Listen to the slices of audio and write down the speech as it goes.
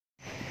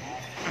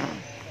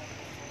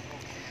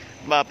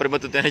បាទប្រិម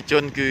ត្តទាំងជ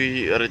នគឺ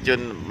រថយ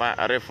ន្តម៉ាក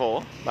Revo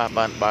បាទ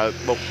បានបើក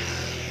បុក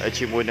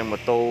ជាមួយនឹងម៉ូ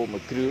តូមួ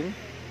យគ្រឿង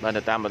បាន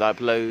ទៅតាមបណ្ដោយ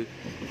ផ្លូវ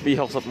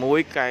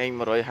261កែង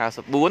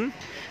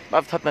154បា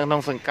ទស្ថិតនៅក្នុ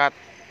ងសង្កាត់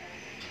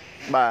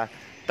បាទ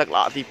ទឹក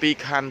ល្អទី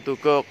2ខណ្ឌទូ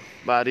គោក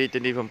បាទរាជធា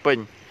នីភ្នំពេញ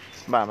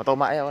បាទម៉ូតូ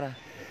ម៉ាកអីអូនណា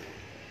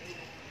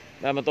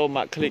បាទម៉ូតូ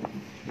ម៉ាក Click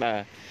បាទ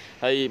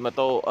ហើយម៉ូ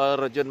តូ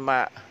រថយន្ត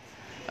ម៉ាក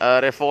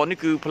Revo នេះ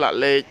គឺផ្លាក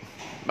លេខ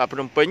បាទភ្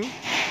នំពេញ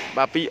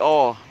បាទ 2A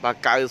បាទ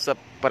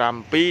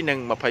97និង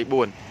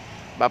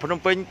24បាទភ្នំ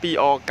ពេញ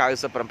 2A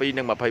 97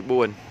និង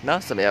24ណា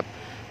សម្រាប់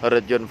រ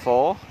ថយន្ត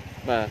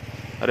 4 បាទ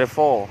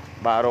Revo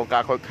បាទរងកា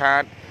រខូចខា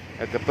ត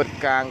កពិត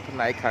កាងផ្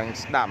នែកខាង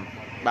ស្ដាំ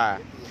បាទ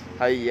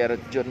ហើយរ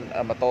ថយន្ត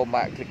ម៉ូតូ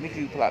ម៉ាក Click នេះ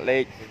គឺផ្លាកលេ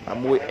ខ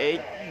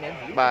 1H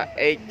បាទ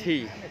 8T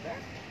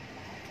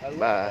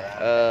បា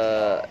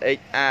ទ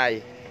HI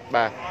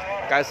បាទ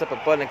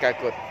97និង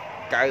9គត់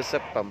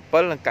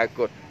97និង9គ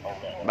ត់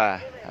បាទ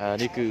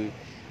នេះគឺ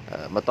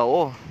ម៉ូតូ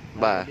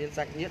បាទមាន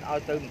សាច់ញាតិឲ្យ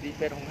ទៅមន្ទីរ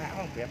ពេទ្យហង្ហាផ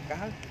ងប្រាប់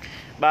កើ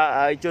បាទ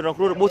ហើយជនរង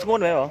គ្រោះរបួសធ្ង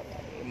ន់មែនបង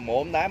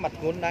មុំដែរមក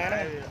ធ្ងន់ដែរហ្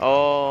នឹងអូ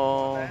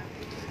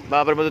បា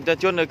ទប្រិមត្ត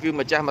ជនគឺ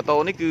ម្ចាស់ម៉ូតូ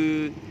នេះគឺ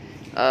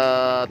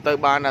ទៅ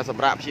បានស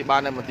ម្រាប់ព្យាបាល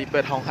នៅមន្ទីរពេ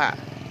ទ្យហង្ហា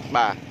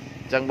បាទ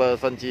អញ្ចឹងបើ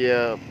សិនជា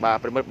បាទ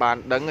ប្រិមត្តបាន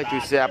ដឹងជួ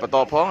យ share បន្ត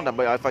ផងដើម្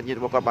បីឲ្យសាច់ញាតិ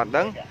របស់គាត់បាន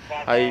ដឹង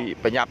ហើយ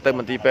បញ្ញាប់ទៅ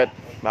មន្ទីរពេទ្យ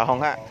បាទហ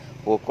ង្ហា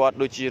ព្រោះគាត់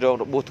ដូចជារង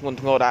របួសធ្ងន់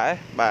ធ្ងរដែរ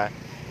បាទ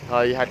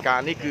ហើយហេតុការ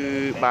ណ៍នេះគឺ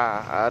បាទ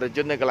រថយ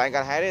ន្តនៅកន្លែង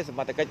កើតហេតុទេសម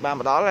ត្ថកិច្ចបាន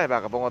មកដល់ហើយបា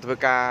ទកំពុងធ្វើ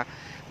ការ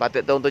បាទតេ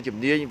តូនទៅជំ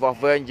នាញវាស់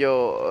វែងយក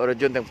រថ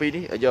យន្តទាំងពីរ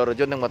នេះយករថ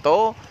យន្តនិងម៉ូតូ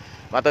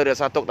បាទទៅរក្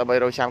សាទុកដើម្បី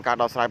រកចាំការ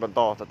ដោះស្រាយបន្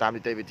តទៅតាមនី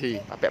តិវិធី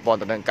ពាក់ព័ន្ធ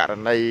ទៅនឹងករ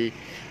ណី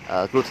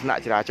គ្រោះថ្នាក់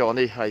ចរាចរណ៍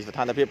នេះហើយស្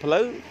ថានភាពផ្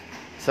លូវ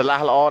ស្រឡះ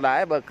ល្អដែ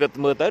របើគិត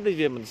មើលទៅដូច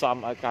វាមិនសម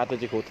ឲ្យការទៅ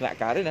ជាគ្រោះថ្នាក់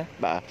កើតទេណា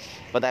បាទ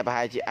ប៉ុន្តែប្រ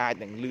ហែលជាអាច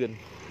នឹងលឿន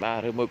បាទ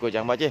ឬមួយក៏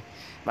យ៉ាងម៉េចទេ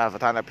បាទ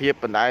ស្ថានភាព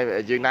ប៉ុន្តែ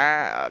យើងណា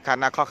ខាង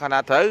ណាខុសខាងណា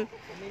ត្រូវ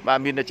បាទ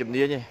មានតែជំ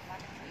នាញទេ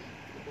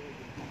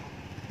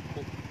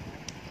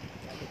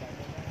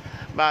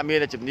បាទមាន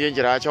តែជំនាញច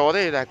រាចរណ៍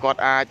ទេតែគាត់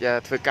អាច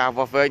ធ្វើការ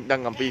វាស់វែងដឹ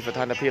ងអំពីស្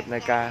ថានភាពនៃ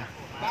ការ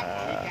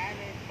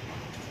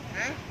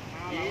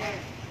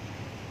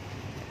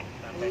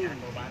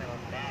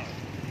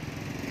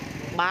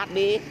បាទ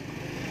ឌី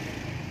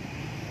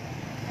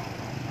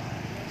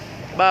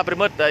បាទប្រិ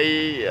មិត្ត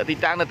ទី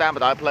តាំងនៅតាមប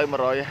ណ្ដោយផ្លូវ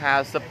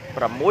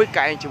156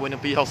កែងជាមួយនឹ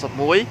ង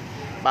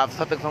261បាទស្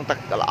ថិតនៅក្នុងទឹក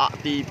ល្អក់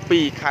ទី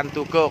2ខណ្ឌ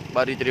ទូគោក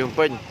បាទរាជធានីភ្នំ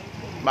ពេញ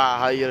បាទ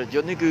ហើយរថយ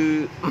ន្តនេះគឺ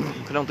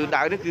ក្នុងទិស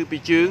ដៅនេះគឺពី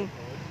ជើង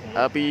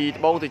ពី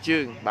ត្បូងទៅជើ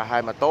ងបាទហើ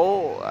យម៉ូតូ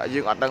យើ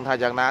ងអត់ដឹងថា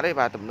យ៉ាងណាទេ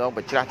បាទតំណងប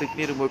ច្ច្រាស់ទឹកគ្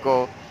នាឬមួយក៏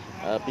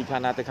ពីខា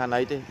ងណាទៅខាងណី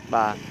ទេ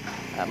បាទ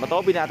ម៉ូតូ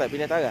ពីណាទៅ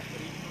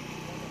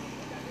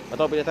ម៉ូ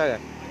តូពីណាទៅ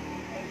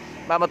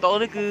បាទម៉ូតូ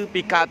នេះគឺ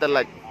ពីកើតទៅ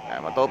លិច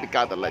ម៉ូតូពី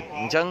កើតទៅលិច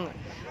អញ្ចឹង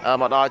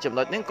មកដល់ចំ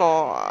ណុចនេះក៏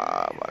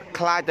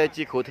ខ្លាចទៅ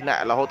ជាគ្រោះថ្នាក់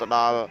រហូតដ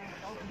ល់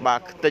បាទ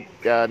ខ្ទេច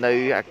នៅ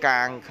អាកា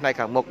ងផ្នែក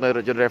ខាងមុខនៅរ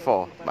ថយន្ត Revo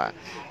បាទ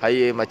ហើយ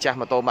ម្ចាស់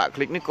ម៉ូតូម៉ាក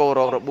Click នេះក៏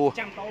រងរបួស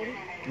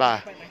បាទ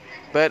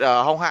ពេទ្យ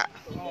ហង្ហា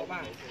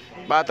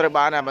បាទត្រូវ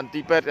បានមន្ទី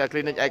រពេទ្យ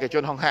clinic ឯកជ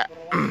នហង្ហា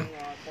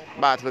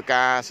បាទធ្វើ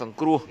ការសង្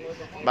គ្រោះ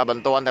បាទប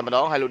ន្តតែម្ដ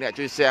ងហើយលោកអ្នក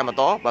ជួយ share បន្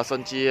តបើសិ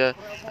នជា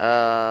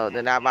អ្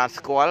នកណាបាន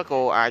ស្គាល់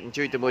ក៏អាច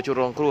ជួយទៅមើលជន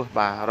រងគ្រោះ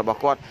បាទរបស់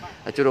គាត់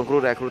ជនរងគ្រោះ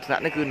ដែលគ្រោះថ្នា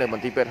ក់នេះគឺនៅម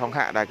ន្ទីរពេទ្យហង្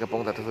ហាដែលកំពុ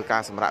ងតែធ្វើកា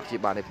រសម្រាប់ព្យា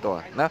បាលនេះផ្ទាល់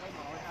ណា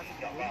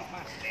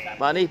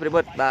បាទនេះប្រិ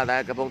មិត្តបាទដែ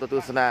លកំពុងទ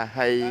ស្សនា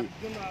ហើយ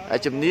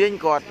ជំនាញ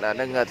គាត់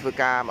នឹងធ្វើ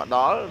ការមកដ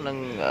ល់នឹង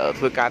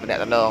ធ្វើការតំណែង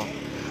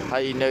ហើ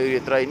យនៅ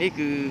រាត្រីនេះ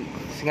គឺ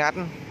ស្ងាត់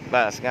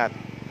បាទស្ងាត់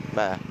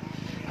បាទ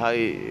ហើយ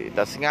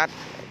តែស្ងាត់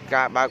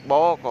ការបើកប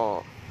រក៏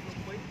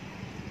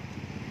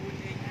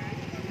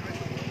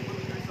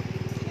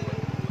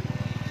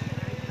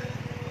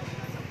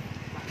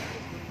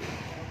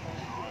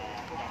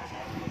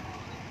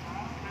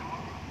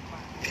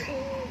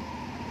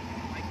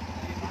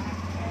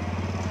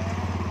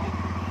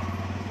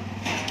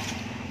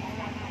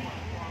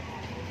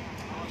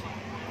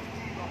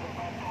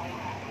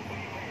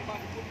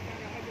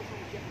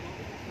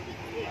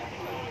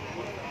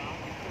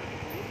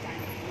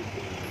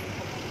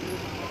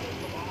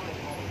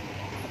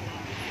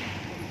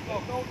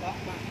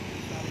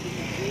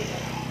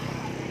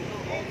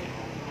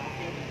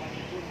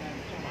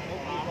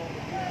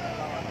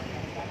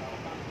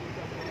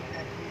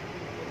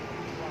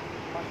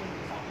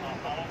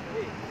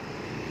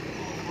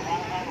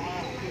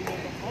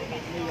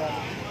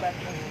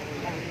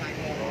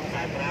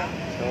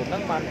ហ្នឹ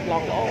ងបានប្ល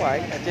ង់ល្អហើយ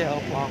ចេះអ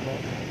ត់ប្លង់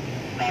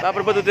បាទ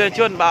ប្រពន្ធ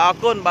ជនបាទអរ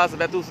គុណបាទស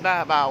ម្រាប់ទស្សនា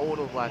បាទអូ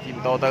នោះបាទជី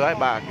ម៉ូតូទៅហើយ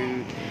បាទគឺ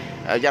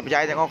យ៉ាប់យ៉ៃ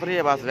ទាំងអស់គ្នា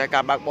បាទសម្រាប់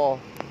ការបើកបរ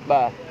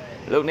បាទ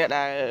លោកអ្នក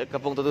ដែល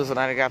កំពុងទស្ស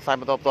នាការផ្សាយ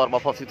បន្តផ្ទាល់រប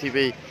ស់ Pop TV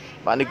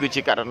បាទនេះគឺ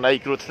ជាករណី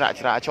គ្រោះថ្នាក់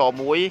ចរាចរណ៍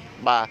មួយ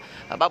បាទ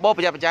បើកបរ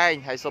ប្រយ័ត្នប្រយែង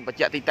ហើយសូមបញ្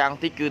ជាក់ទីតាំង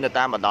តិចគឺនៅ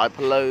តាមបណ្ដោយ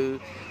ផ្លូវ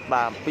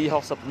បាទ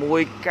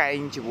261កែង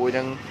ជាមួយ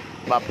នឹង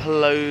បាទផ្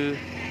លូវ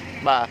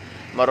បាទ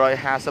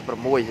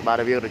156បាទ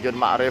រវាងរថយន្ត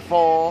ម៉ាក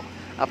Revo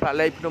ផ្លាក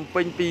លេខភ្នំ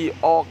ពេញ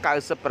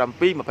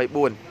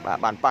 2O9724 បាទ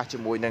បានប៉ះជា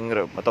មួយនឹង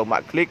ម៉ូតូម៉ា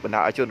ក់คลิกបណ្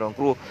ដាឲ្យជនរង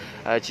គ្រោះ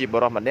ជាប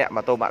រិសម្នាក់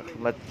ម៉ូតូម៉ាក់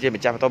ជា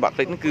ម្ចាស់ម៉ូតូម៉ាក់ค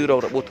ลิกនេះគឺរង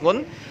របួសធ្ងន់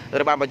ត្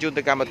រូវបានបញ្ជូន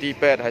ទៅកម្មវិធី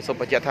ពេទ្យហើយសូម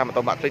បញ្ជាក់ថាម៉ូ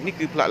តូម៉ាក់คลิกនេះ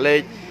គឺផ្លាកលេ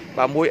ខ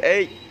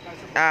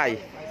 1HI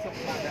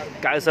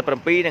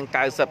 97 និង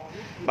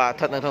 90 បាទស្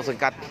ថិតនៅក្នុងស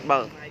ង្កាត់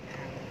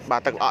បា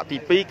ទទឹកអកទី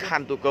 2 ខ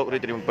ណ្ឌទូកោករា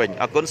ជធានីភ្នំពេញ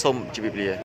អរគុណសូមជម្រាបលា